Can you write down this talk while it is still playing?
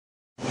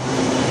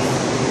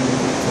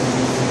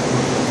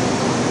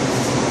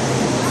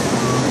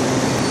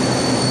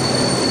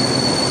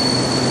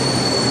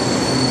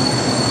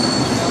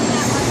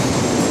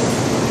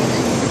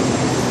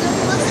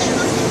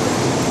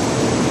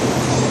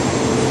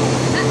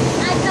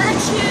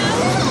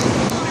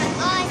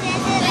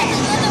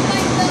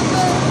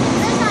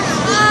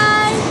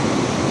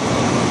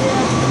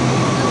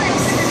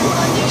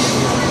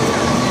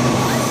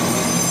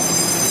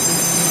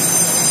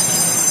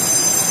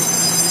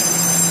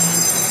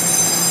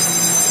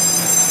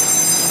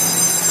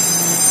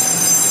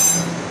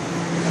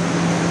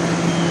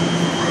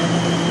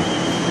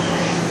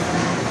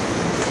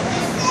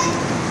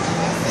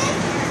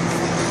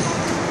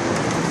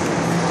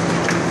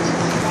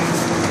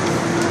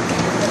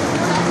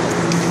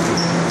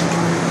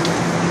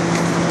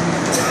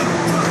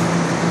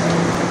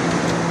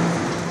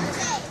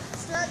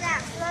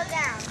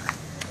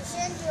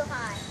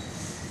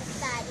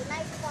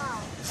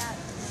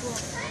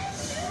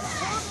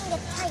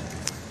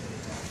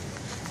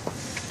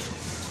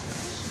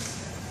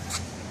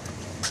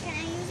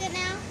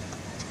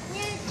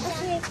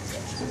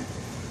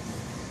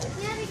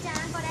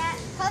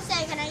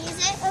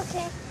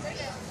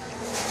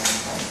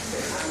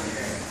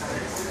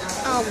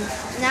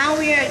Now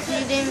we are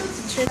eating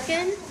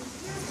chicken,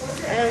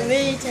 and it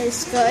really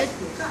tastes good.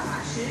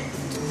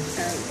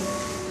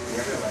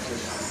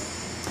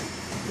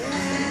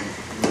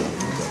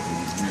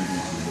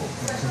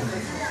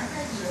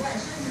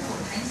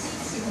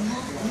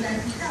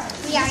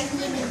 We are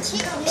eating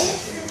chicken,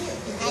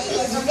 and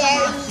it's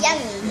very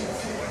yummy.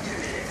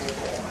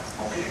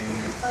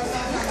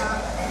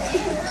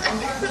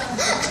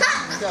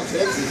 这样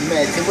学字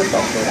咩聽不懂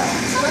嘅啦。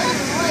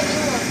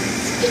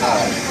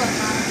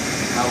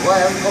我係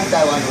講台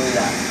灣語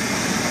啦。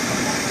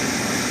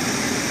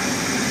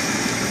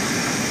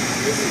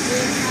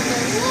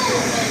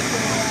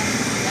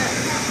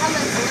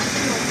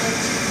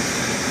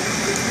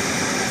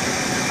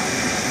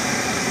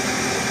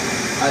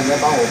你要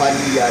幫我翻譯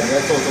啊！你要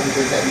做中間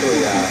才對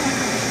呀。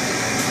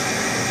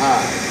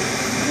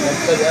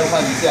這邊換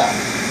一下，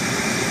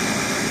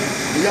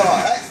比較好。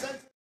來。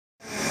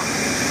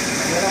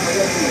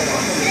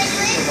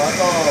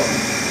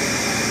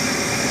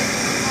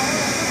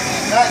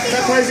 来，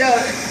再喝一下，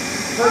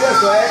喝下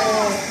水。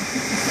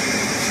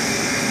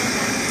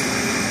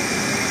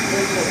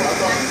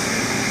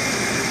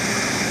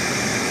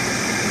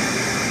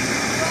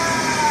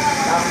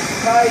挡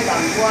开挡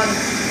关，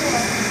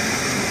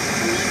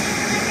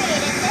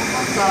往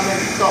上面移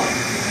动。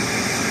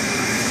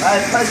来，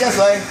看一下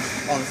水，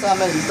往上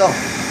面移动，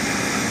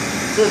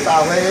是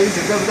打回人形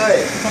对不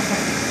对？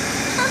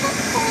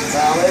打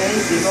回人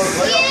形哦，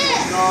所有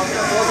哦，要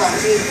多长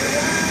心。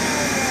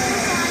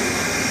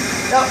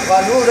 要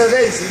反复的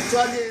练习，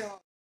专业哦。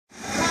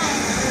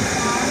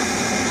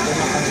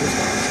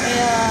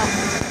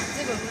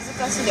ずいぶん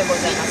難しいでご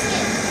ざいますね。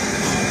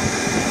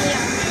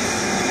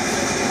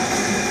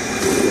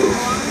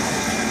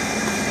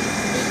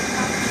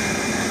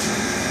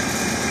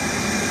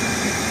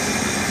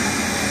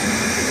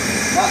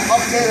那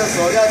OK 的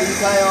手要离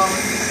开哦。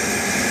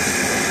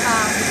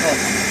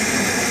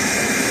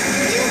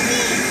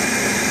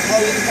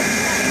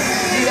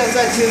力量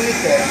再轻一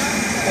点，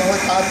都会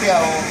塌掉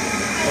哦。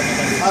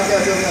 擦掉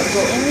就没有做。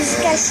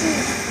難しい。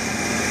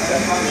再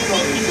帮做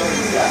你修一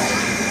下。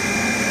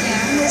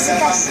難し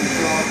い。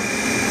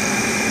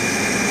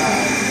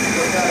多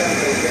漂亮的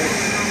一边。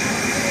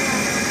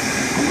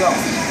不用，还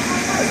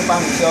是帮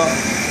你修。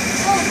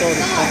要不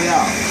要？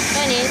何？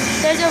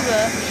大丈夫？要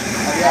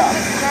不要？手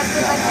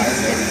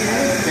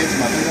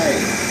嘛对不对？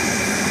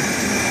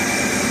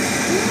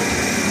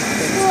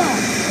哇，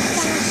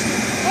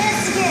哎，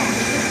すげえ。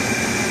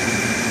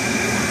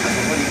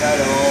我离开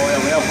了哦，要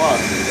不要画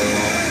纸的哦？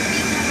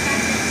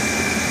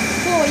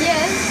 Oh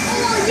yes.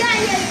 Oh yeah,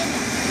 yeah, yeah.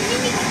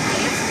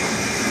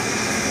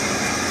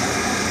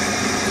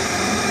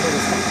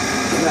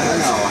 应该很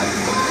好玩。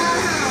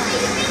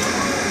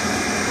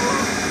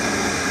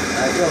来，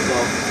右手。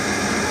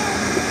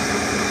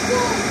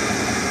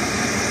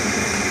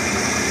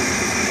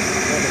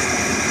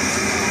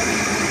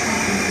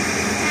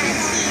楽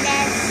しいで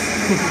す。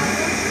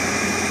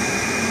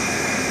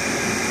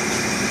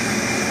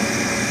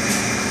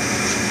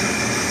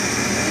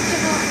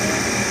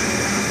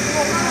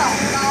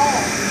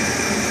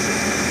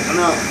有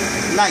没有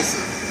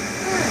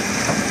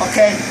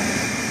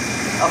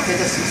 ？Nice。OK。OK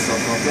就洗手，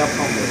不要碰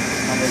的，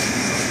那边洗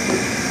手。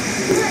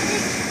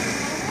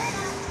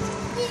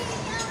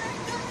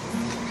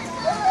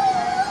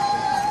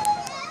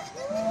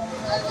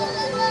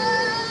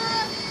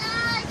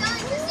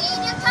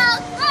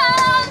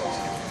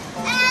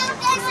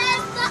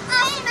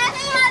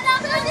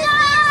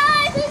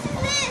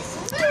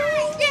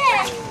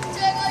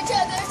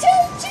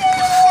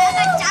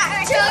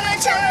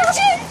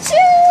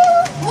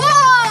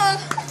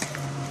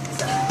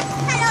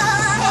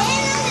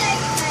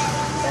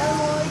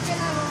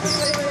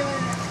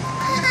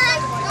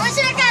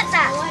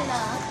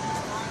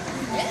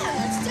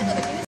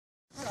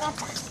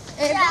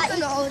僕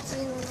のお家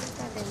の中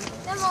でも。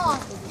でも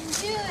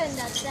20円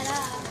だったら。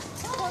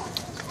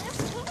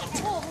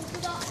本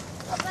当だ。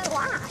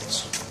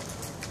Watch.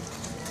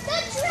 The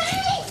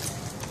train.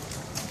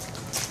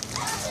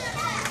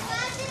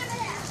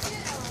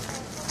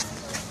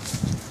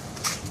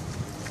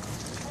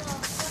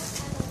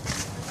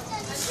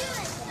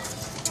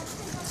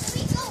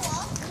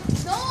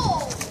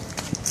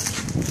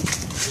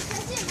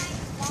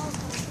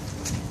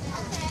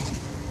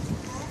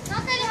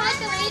 中に入っ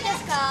てもいいです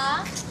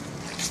か？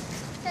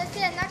先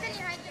生、中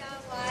に入っても。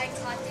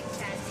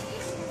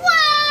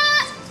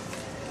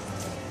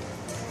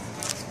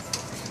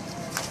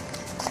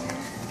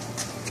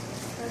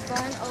We're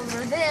going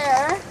over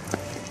there.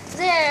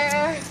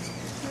 There.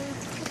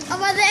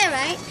 Over there,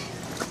 right?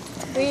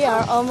 We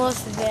are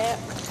almost there.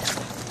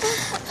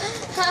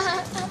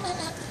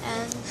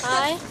 And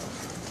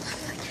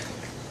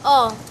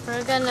oh,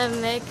 we're gonna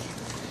make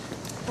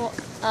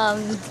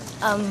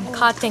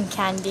cotton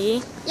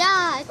candy.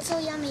 Yeah, it's so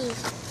yummy.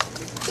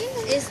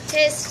 It's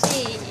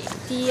tasty.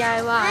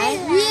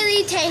 DIY.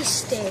 Really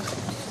tasty.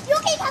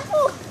 Yuki,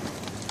 kaku.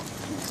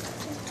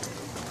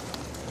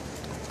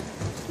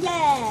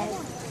 Yay!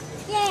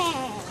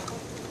 Yay!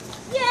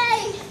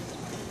 Yay!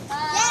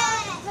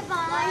 Yay!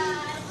 Bye-bye.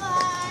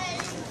 Bye.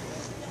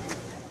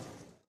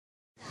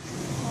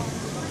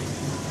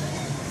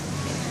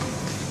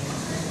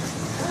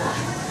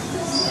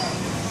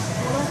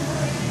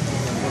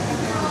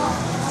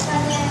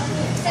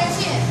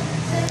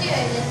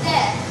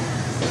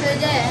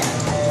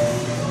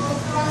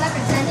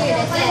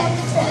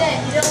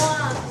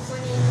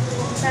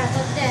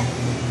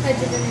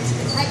 十分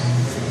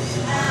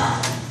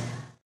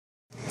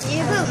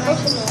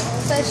僕も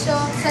最初にちょ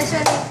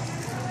っ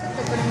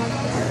とこれ持って。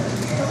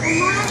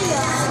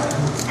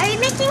Are you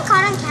making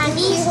cotton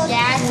candies?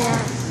 Yeah.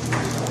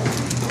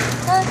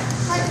 こっ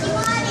ちも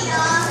あるよ。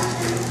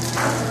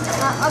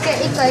あ、オッケ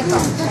ー、1個1個。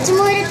どっちも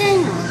入れて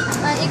んの？あ、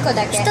1個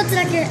だけ。1つ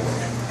だけ。うん、1つだ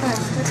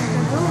け。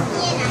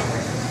見えない。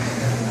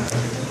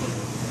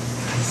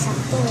砂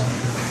糖。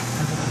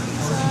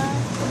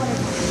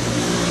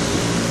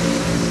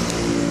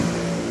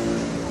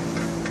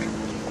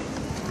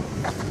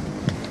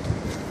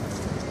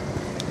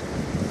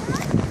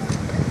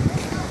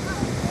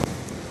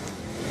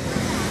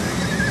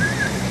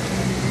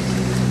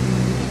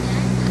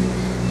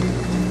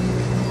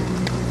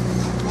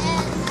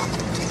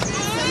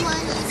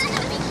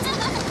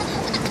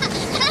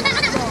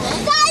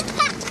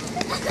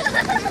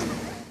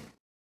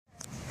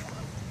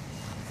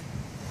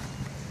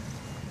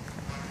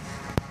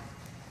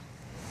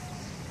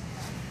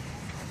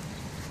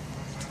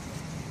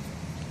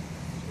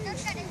どっ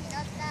かで拾っ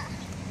た。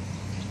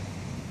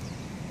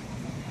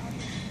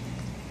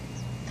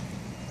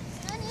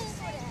何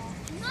これ。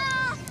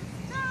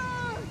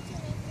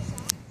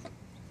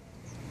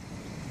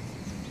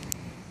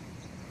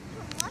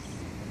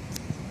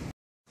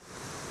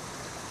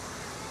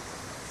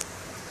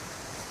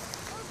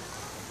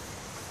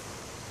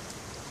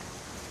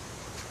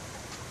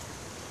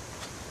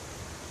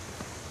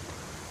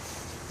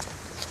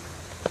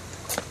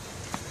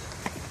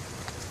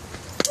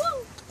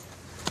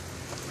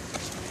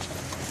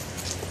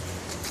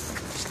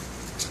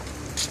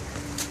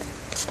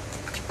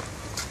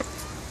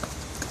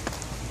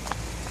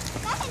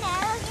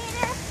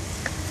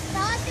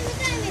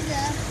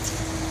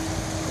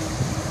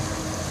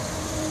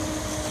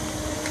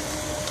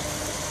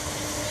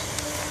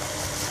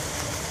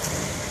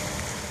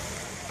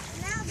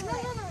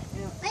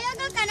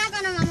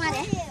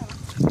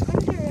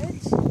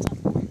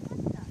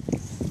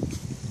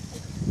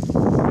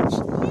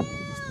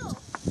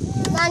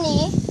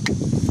何？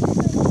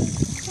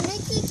 Can they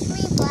teach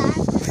me black?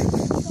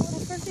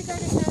 First you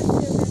gotta have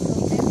to.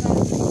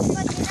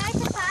 But did I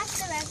pass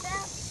the rest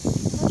out?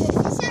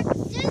 Okay.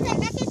 じゃあか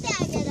けて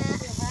あげる。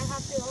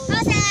ど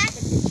うせ？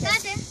どう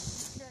せ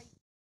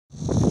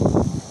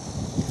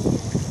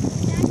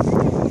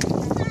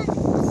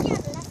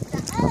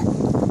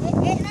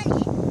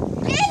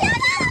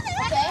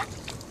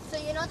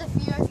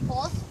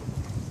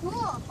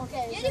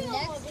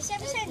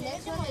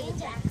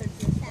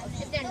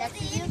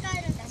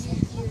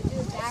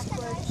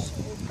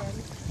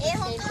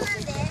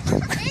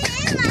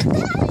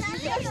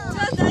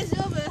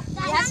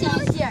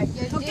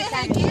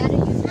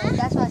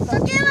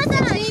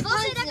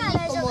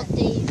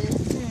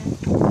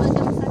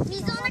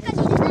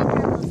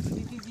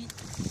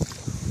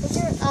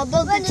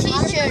？But the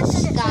teachers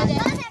got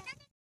it.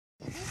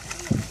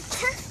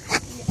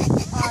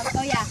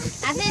 Oh yeah,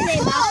 I think they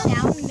locked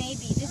down.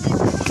 Maybe this is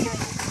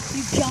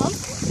you jump.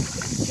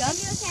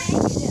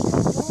 Smash it.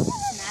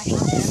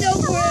 So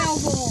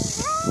horrible.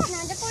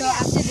 So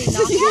after they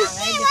knock down,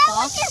 right, you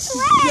fall, you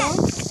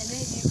jump, and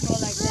then you go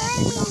like that.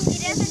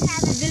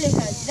 It really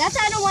hurts. That's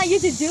why I don't want you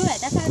to do it.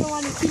 That's why I don't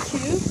want to teach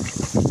you.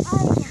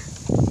 Oh yeah.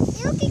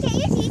 Yuki, can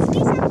you teach me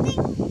something?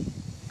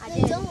 I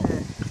didn't.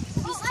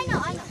 Oh, I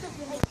know.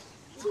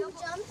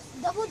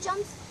 Double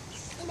jumps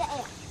in the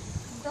air.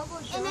 Double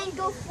jump? And then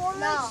go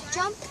forward,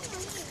 jump.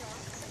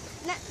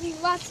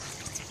 What?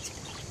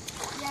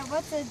 Yeah,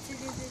 what do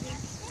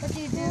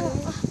you do?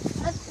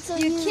 So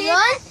you kick,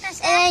 run, and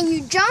then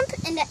you jump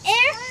in the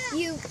air,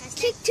 you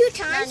kick 2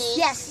 times. Nani?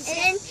 Yes. And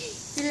then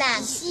you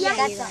land. Yeah,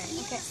 that's all.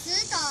 Okay.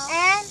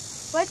 And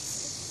what's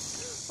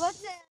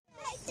the...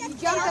 You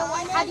jump and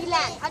what? How do you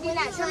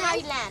land? Show me how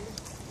you land.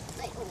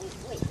 Wait.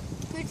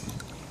 Good.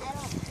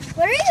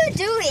 What are you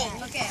doing?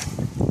 Okay.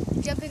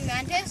 Jumping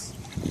mantis.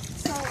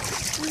 So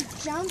you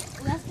jump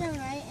left and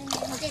right and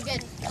then... Okay,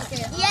 good.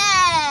 Okay.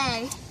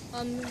 Yay!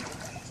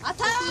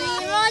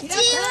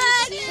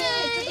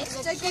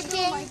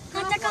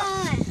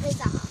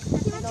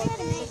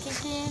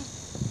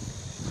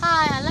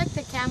 Hi, I like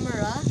the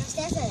camera.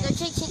 The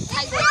kicking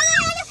tiger.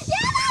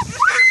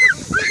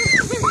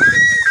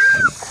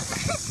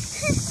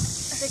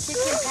 The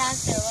kicking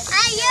panther.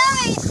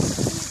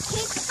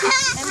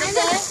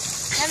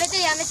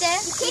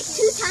 You kick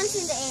 2 times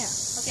in the air.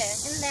 Okay.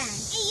 And then.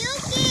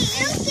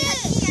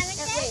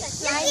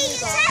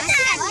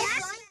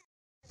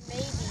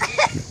 Maybe.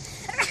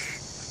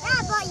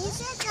 Yeah, but you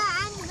said that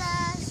I'm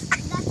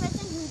that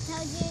person who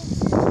tells you.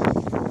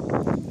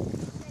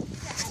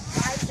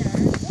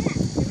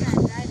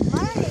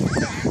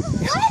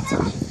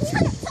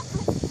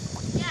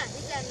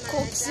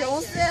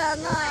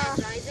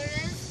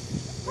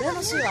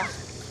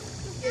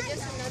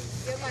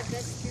 You're my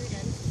best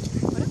student.